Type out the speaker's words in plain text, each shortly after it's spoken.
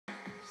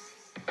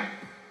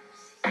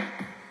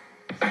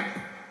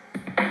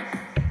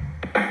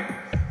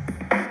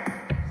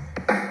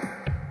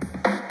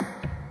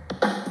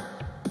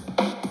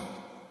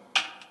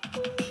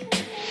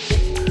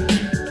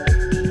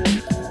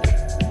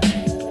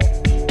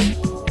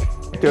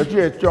到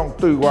这种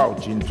对我有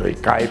真侪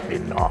改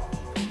变哦，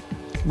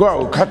我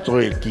有较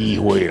多的机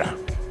会啦，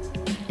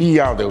以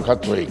后就有较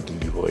多的机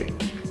会。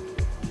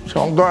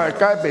上大的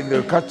改变就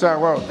较早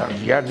我有当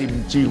时啊啉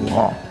酒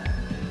吼，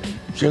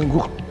身躯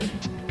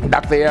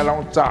六地啊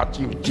拢炸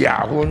酒、食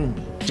薰、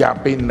食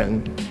槟榔，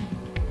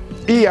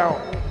以后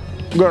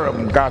我就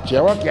唔敢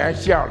食，我惊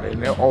少年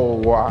的学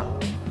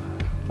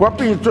我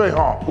变做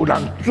吼有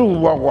人注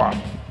目我，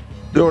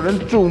有人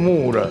注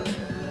目了。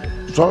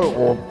 所以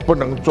我不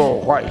能做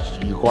坏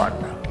习惯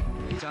了。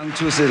非常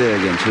出色的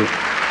演出，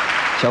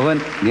小芬，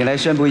你来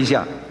宣布一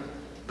下，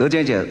得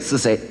奖者是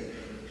谁？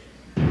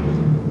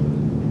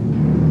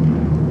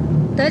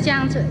得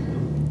奖者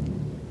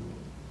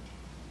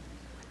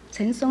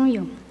陈松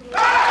勇。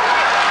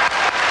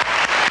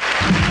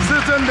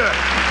是真的。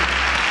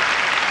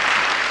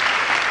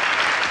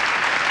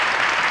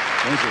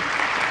恭喜。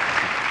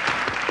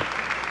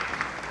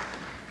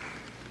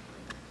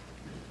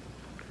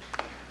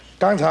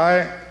 刚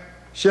才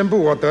宣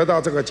布我得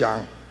到这个奖，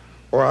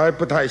我还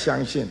不太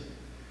相信，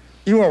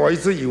因为我一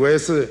直以为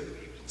是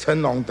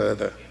成龙得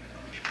的。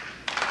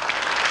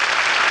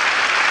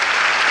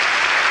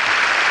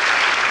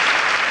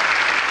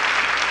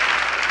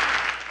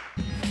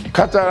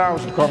较早老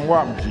实讲，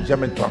我唔是什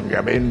么专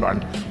业演员，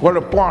我就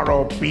半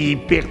路逼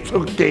逼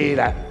出家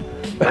啦。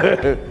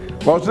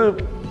我是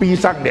逼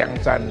上梁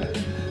山的，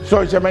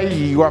所以什么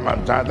意义我嘛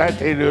唔知。但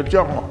摕到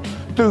奖哦，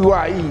对我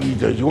的意义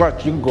就是我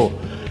经过。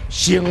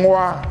 生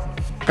活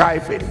改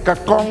变，甲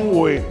讲话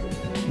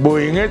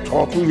袂用个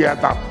粗嘴遐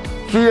答。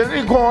虽然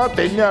你看我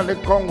电影咧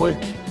讲话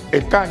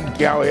会干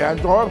教会安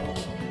怎，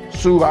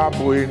私下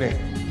袂呢。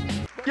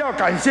要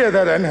感谢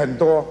的人很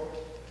多，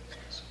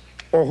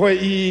我会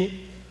一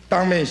一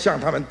当面向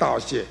他们道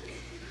谢。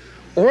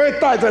我会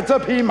带着这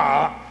匹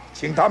马，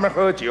请他们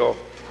喝酒。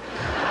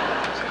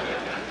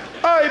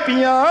爱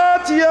拼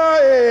才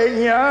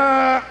会赢，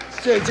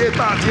谢谢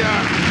大家。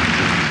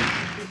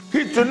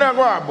 迄阵啊，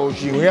我也无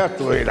想遐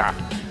多啦，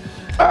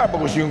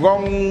无想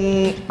讲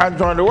安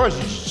怎的，我是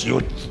知影，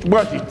知影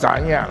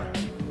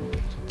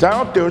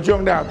得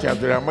奖了，诚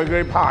侪人要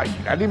去拍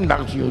伊啦，你唔通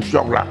想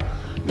俗啦，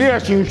你若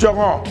想俗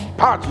哦，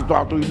拍一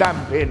大堆烂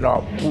片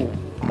哦，不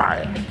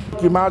买。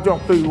金马奖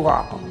对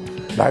我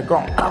来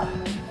讲，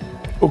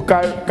有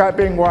改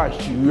变我的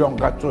修养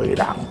甲做人，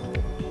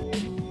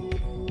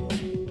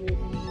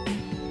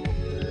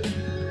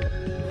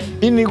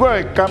因为我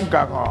会感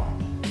觉哦。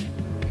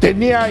 电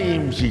影伊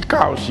唔是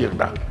教室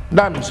啦，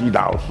咱唔是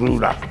老师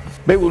啦，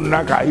要问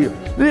哪家有？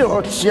你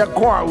互车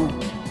看有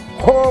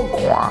好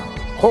看、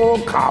好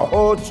考、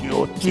好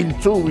笑、真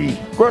趣味，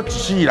我一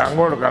世人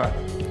我就觉得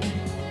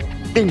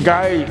应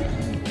该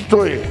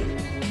做，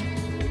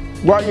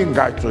我应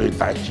该做的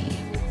代志。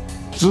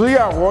只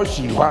要我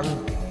喜欢，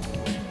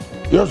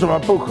有什么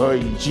不可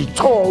以？是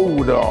错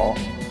误的哦，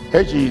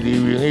迄是李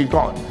明义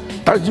讲。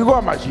但是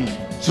我嘛是，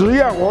只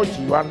要我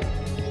喜欢，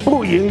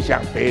不影响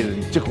别人，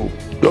这句。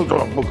 有什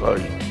么不可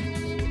以？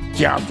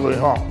真多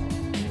吼，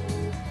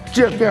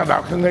这饼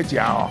老坑去食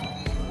哦，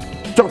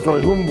足多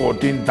分无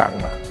叮当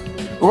啦。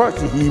我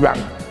是希望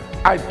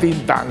爱叮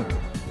当，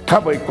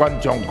较袂观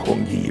众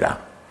困去啦。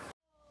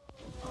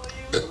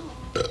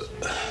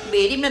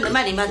袂啉咱就莫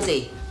啉遐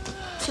济，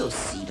笑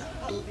死啦！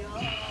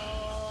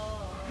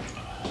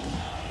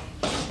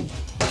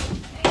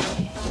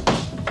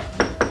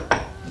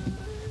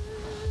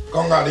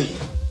讲啊你，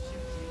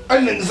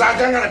两三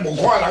天安尼无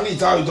看人，你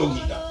走去倒去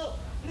啦？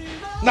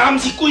 若毋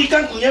是规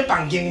工规个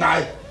房间内，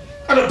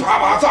啊，就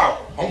爬走，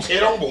连找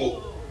拢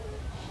无。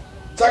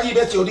早起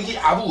要招你去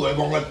阿母的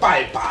墓来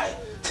拜拜，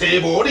找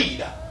无你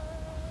啦。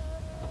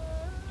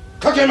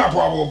较起嘛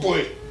破无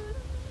杯，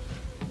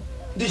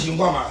你想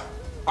看嘛？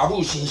阿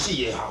母生死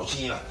的后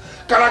生啦，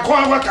干那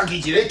看我家己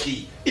一个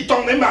去，伊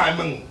当然嘛会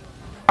问。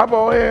啊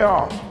无迄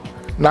哦，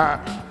那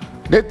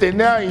咧电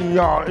影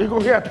院哦，伊搁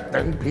遐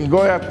长，片搁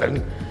遐长，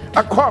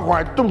啊看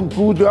看顿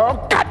久就要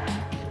干。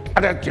 啊！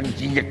你正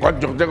经嘅观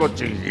众，这个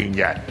正经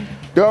嘅，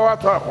对我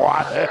才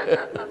话，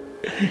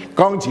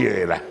讲起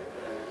来啦。